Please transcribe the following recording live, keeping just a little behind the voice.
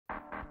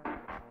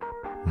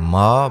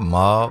Mob.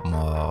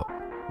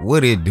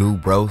 What it do,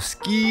 bro?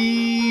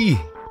 Ski.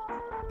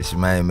 It's your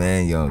main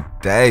man, young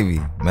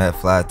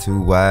DaveyMcFlyy,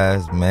 too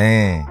wise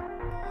man.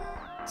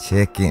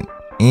 Checking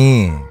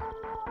in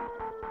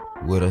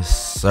with a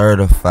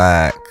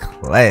certified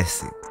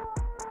classic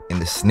in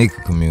the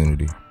sneaker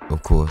community,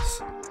 of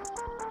course.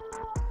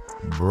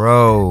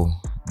 Bro,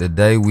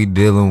 today we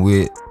dealing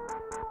with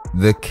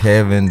the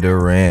Kevin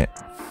Durant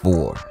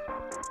 4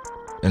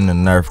 in the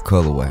Nerf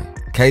colorway.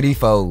 KD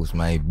foes,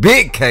 man.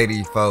 Big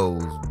KD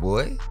foes,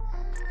 boy.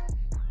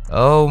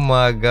 Oh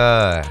my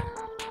God.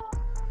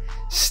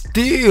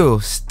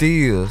 Still,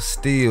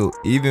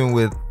 even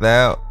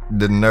without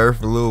the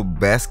Nerf little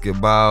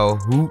basketball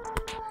hoop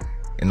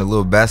and the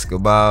little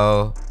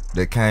basketball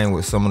that came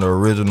with some of the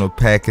original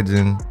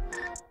packaging,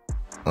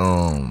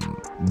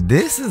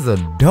 this is a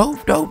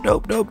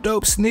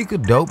dope sneaker,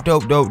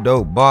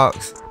 dope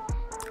box,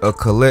 a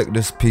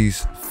collector's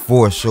piece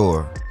for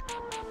sure.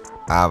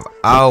 I've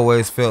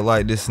always felt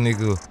like this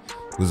sneaker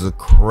was a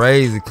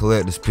crazy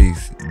collector's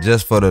piece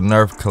just for the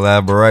Nerf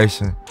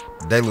collaboration.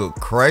 They look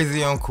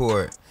crazy on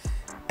court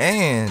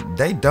and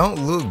they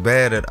don't look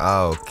bad at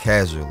all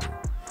casually.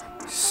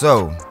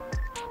 So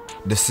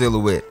the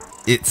silhouette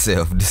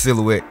itself,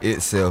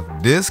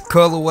 this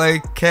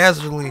colorway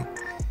casually,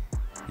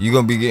 you're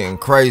gonna be getting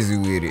crazy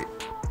with it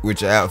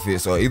with your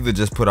outfits, or either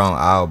just put on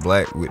all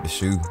black with the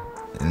shoe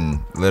and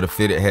let a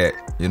fitted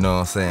hat, you know what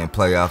I'm saying,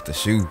 play off the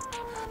shoe.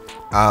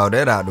 All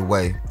that out the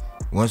way,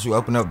 once you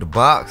open up the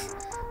box,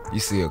 you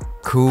see a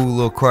cool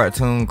little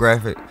cartoon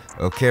graphic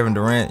of Kevin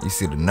Durant. You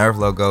see the Nerf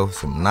logo,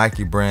 some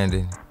Nike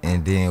branding,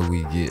 and then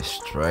we get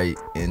straight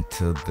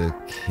into the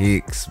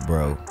kicks,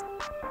 bro.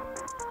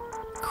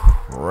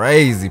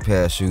 Crazy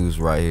pair of shoes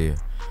right here.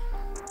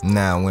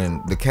 Now,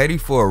 when the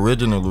KD4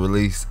 original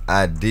release,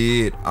 I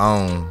did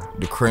own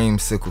the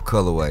creamsicle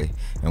colorway,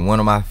 and one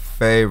of my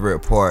favorite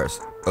parts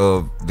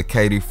of the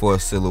KD4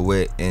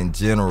 silhouette in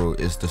general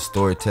is the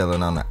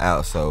storytelling on the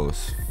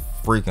outsoles.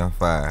 Freaking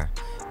fire.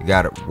 You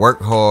gotta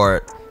work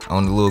hard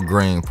on the little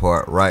green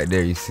part right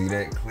there. You see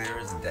that clear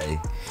as day.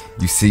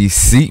 You see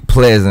seat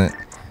pleasant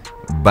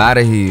by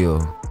the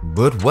heel.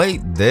 But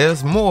wait,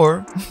 there's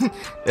more.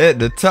 At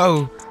the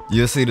toe,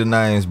 you'll see the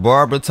names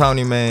Barbara,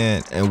 Tony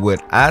Man, and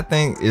what I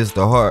think is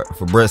the heart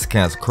for breast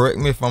cancer. Correct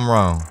me if I'm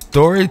wrong.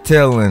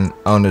 Storytelling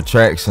on the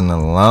traction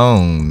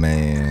alone,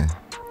 man.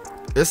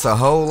 It's a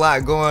whole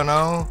lot going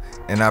on,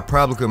 and I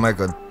probably could make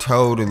a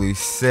totally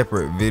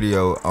separate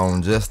video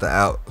on just the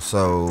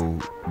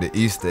outsole, the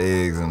Easter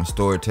eggs, and the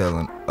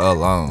storytelling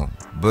alone.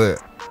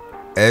 But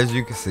as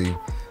you can see,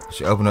 once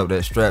you open up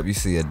that strap, you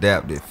see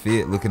adapted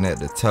fit. Looking at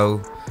the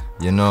toe,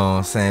 you know what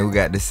I'm saying, we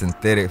got this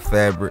synthetic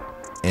fabric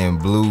in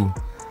blue.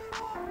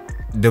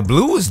 The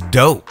blue is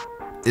dope.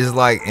 It's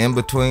like in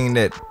between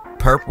that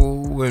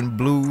purple and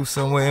blue,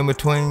 somewhere in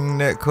between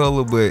that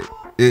color, but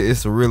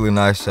it's a really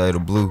nice shade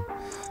of blue.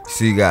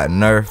 See, you got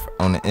Nerf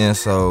on the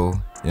insole,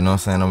 you know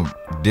what I'm saying?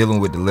 I'm dealing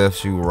with the left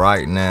shoe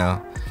right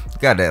now. You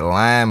got that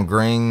lime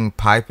green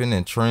piping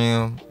and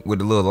trim with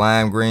the little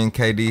lime green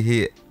KD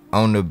hit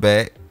on the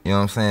back, you know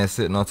what I'm saying,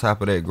 sitting on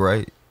top of that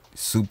gray.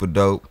 Super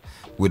dope.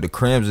 With the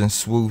crimson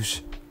swoosh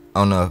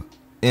on the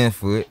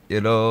infoot, you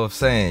know what I'm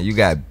saying? You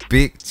got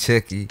big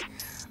Chucky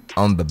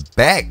on the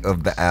back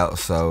of the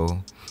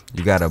outsole.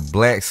 You got a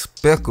black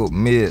speckled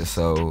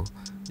midsole,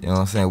 you know what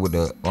I'm saying, with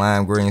the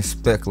lime green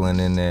speckling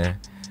in there.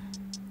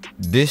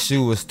 This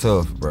shoe was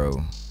tough,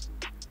 bro.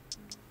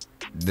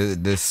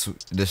 The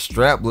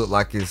strap looked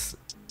like it's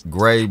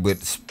gray but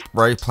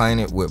spray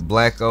painted with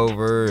black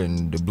over,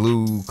 and the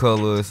blue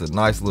color. It's a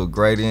nice little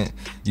gradient.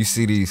 You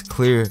see these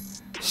clear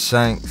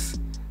shanks,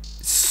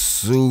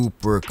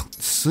 super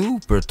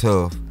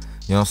tough. You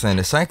know what I'm saying?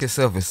 The shank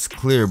itself is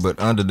clear, but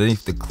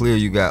underneath the clear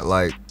you got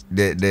like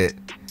that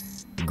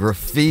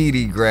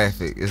graffiti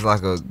graphic. It's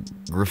like a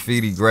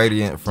graffiti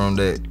gradient from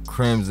that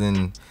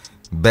crimson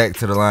back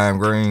to the lime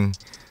green.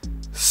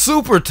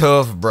 Super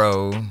tough,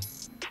 bro.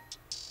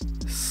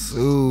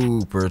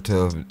 Super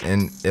tough.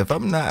 And if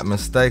I'm not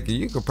mistaken,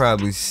 you could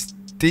probably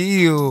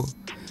still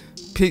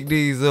pick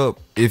these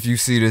up if you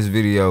see this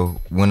video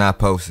when I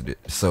posted it.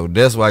 So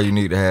that's why you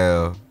need to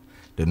have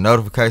the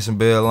notification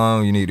bell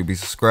on. You need to be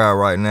subscribed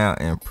right now,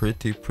 and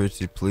pretty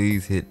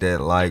please hit that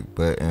like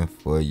button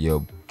for your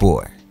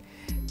boy.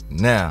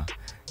 Now,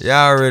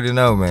 y'all already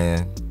know,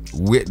 man,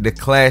 with the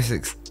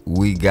classics,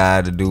 we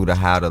gotta do the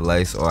how to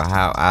lace, or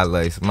how I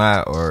lace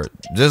my, or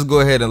just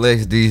go ahead and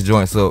lace these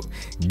joints up,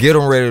 get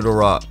them ready to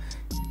rock,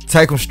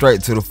 take them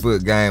straight to the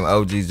foot game,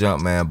 OG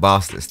Jumpman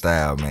Boston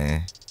style,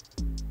 man.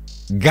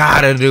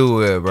 Gotta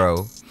do it,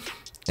 bro.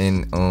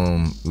 And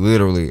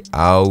literally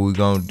all we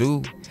gonna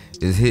do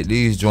is hit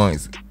these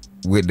joints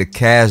with the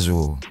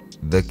casual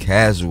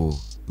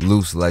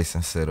loose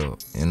lacing setup.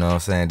 You know what I'm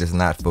saying? It's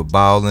not for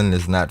balling,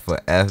 it's not for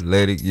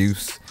athletic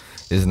use.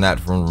 It's not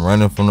from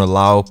running from the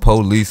law,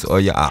 police, or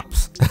your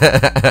ops.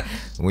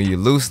 When you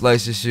loose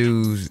lace your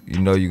shoes, you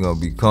know you're gonna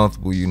be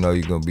comfortable, you know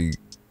you're gonna be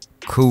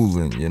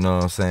cooling, you know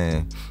what I'm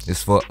saying?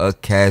 It's for a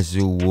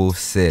casual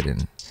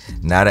setting,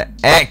 not an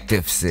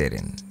active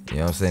setting. You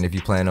know what I'm saying? If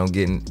you plan on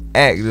getting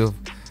active,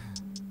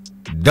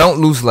 don't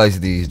loose lace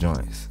these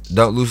joints.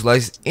 Don't loose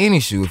lace any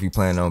shoe if you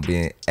plan on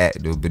being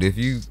active. But if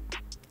you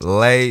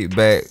laid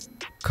back,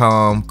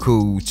 calm,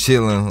 cool,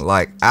 chilling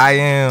like I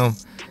am,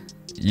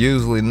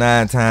 usually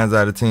 9 times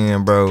out of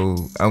 10, bro,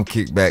 I'm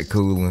kicked back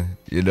cooling.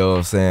 You know what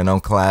I'm saying? On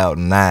cloud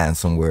 9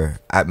 somewhere.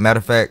 Matter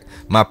of fact,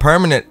 my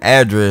permanent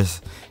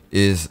address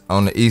is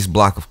on the east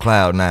block of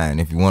Cloud 9,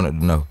 if you wanted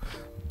to know.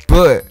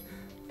 But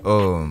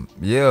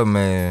yeah,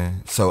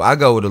 man. So I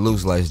go with a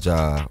loose lace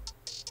job.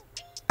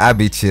 I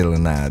be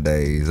chilling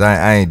nowadays.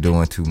 I ain't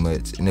doing too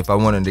much. And if I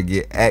wanted to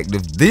get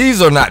active,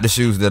 these are not the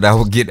shoes that I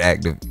would get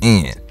active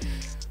in.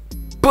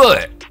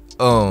 But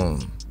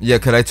yeah,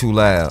 cause they too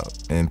loud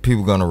and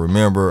people gonna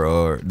remember,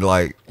 or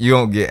like you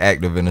don't get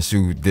active in a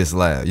shoe this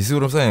loud. You see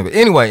what I'm saying? But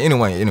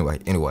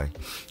anyway.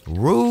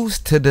 Rules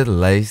to the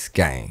lace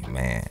game,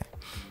 man.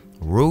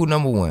 Rule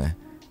number 1: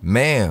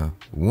 man,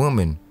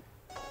 woman,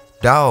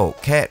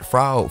 dog, cat,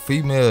 frog,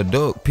 female,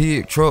 duck,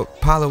 pig, truck,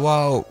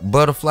 pollywog,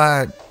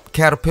 butterfly,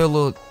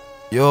 caterpillar,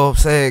 you know what I'm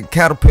saying?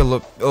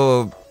 Caterpillar,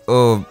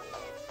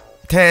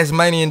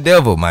 Tasmanian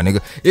devil, my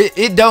nigga.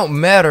 It don't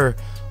matter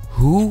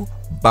who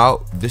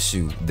bought the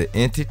shoe, the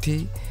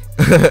entity,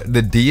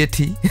 the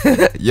deity,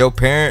 your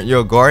parent,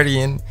 your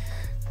guardian,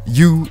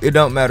 you. It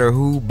don't matter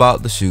who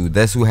bought the shoe.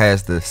 That's who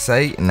has the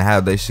say and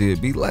how they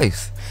should be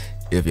laced.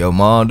 If your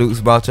mom dukes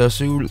bought your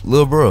shoe,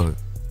 little bro,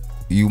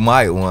 you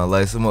might want to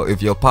lace them up.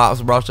 If your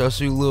pops brought your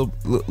shoe,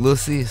 little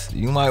sis,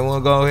 you might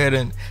want to go ahead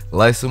and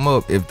lace them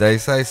up if they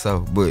say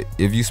so. But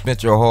if you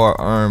spent your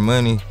hard-earned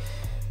money,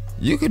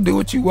 you can do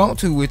what you want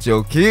to with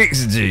your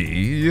kicks, G.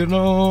 You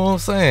know what I'm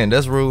saying?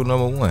 That's rule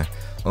number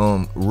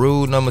 1.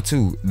 Rule number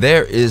 2: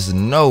 there is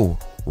no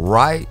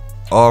right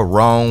or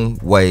wrong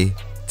way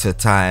to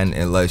tying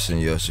and lacing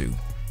your shoe.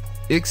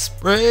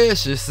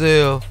 Express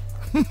yourself.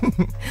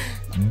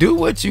 Do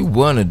what you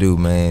want to do,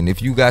 man.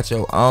 If you got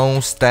your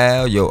own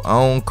style, your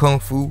own kung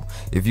fu,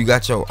 if you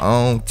got your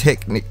own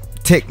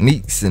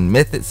techniques and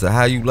methods of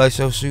how you lace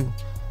your shoe,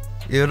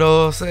 you know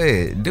what I'm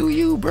saying? Do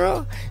you,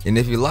 bro? And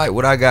if you like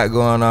what I got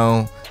going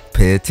on,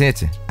 pay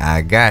attention.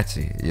 I got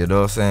you. You know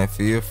what I'm saying?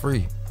 Feel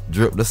free.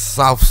 Drip the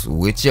sauce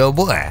with your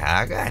boy.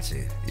 I got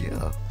you.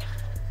 Yeah.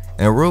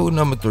 And rule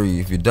number 3: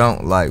 if you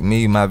don't like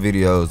me, my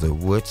videos are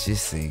what you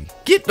see.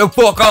 Get the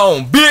fuck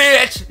on,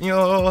 bitch! You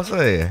know what I'm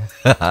saying?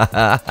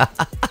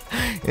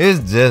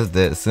 It's just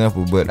that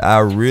simple, but I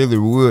really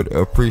would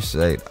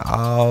appreciate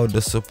all the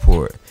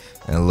support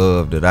and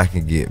love that I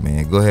can get,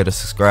 man. Go ahead and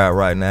subscribe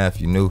right now if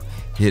you're new.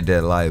 Hit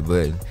that like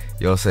button.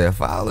 You know what I'm saying?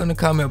 Follow in the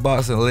comment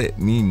box and let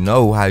me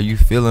know how you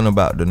feeling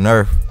about the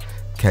Nerf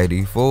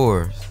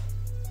KD4s.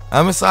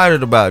 I'm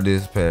excited about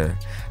this pair.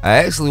 I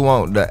actually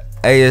want the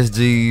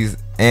ASGs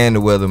and the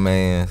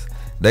Weathermans.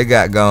 They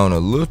got gone a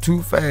little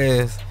too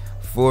fast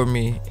for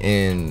me,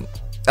 and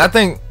I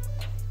think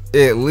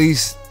at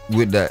least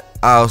with the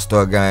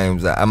All-Star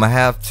games, I'ma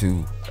have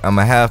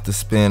to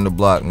spin the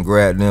block and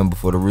grab them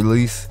before the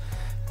release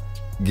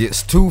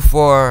gets too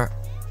far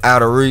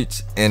out of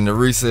reach and the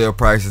resale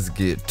prices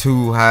get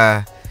too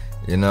high.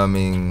 You know what I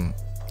mean?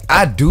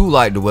 I do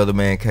like the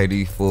Weatherman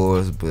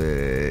KD4s,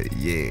 but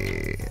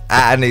yeah,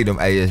 I need them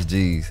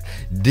ASGs.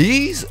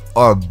 These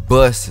are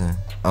busting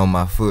on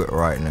my foot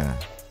right now.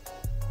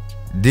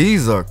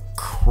 These are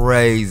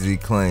crazy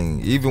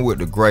clean, even with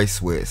the gray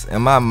sweats.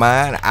 In my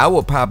mind, I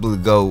would probably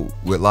go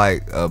with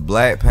like a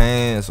black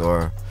pants,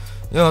 or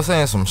you know what I'm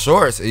saying, some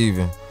shorts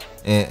even,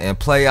 and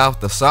play off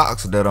the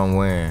socks that I'm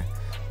wearing.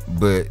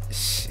 But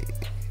shit,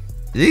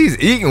 he's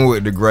eating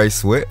with the gray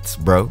sweats,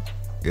 bro.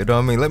 You know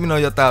what I mean? Let me know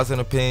your thoughts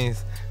and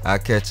opinions. I'll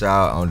catch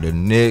y'all on the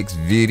next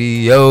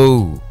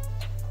video.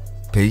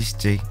 Peace,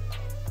 G.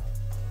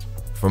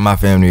 From my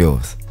family,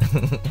 yours.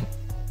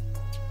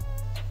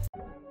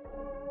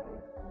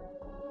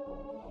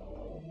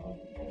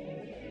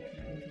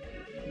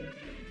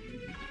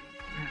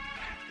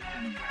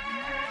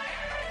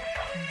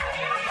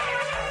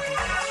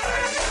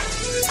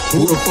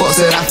 Who the fuck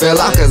said I fell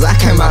off? Cause I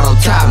came out on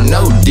top.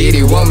 No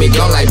Diddy want me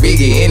gone like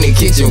Biggie in the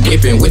kitchen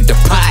whipping with the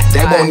pot.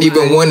 They won't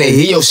even wanna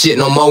hear your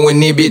shit no more when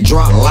it be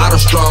drop. A lot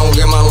of strong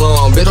in my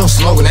lung, bitch, I'm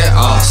smoking that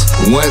ass.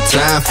 One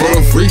time for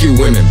the freaky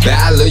women,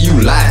 bad, I love you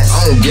lies.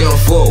 I don't give a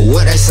fuck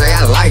what they say,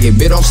 I like it,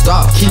 bitch, don't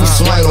stop. Keep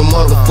swinging on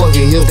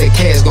motherfucking hills, that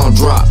cash gon'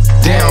 drop.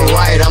 Damn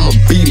right, I'ma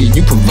beat it,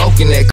 you provoking that.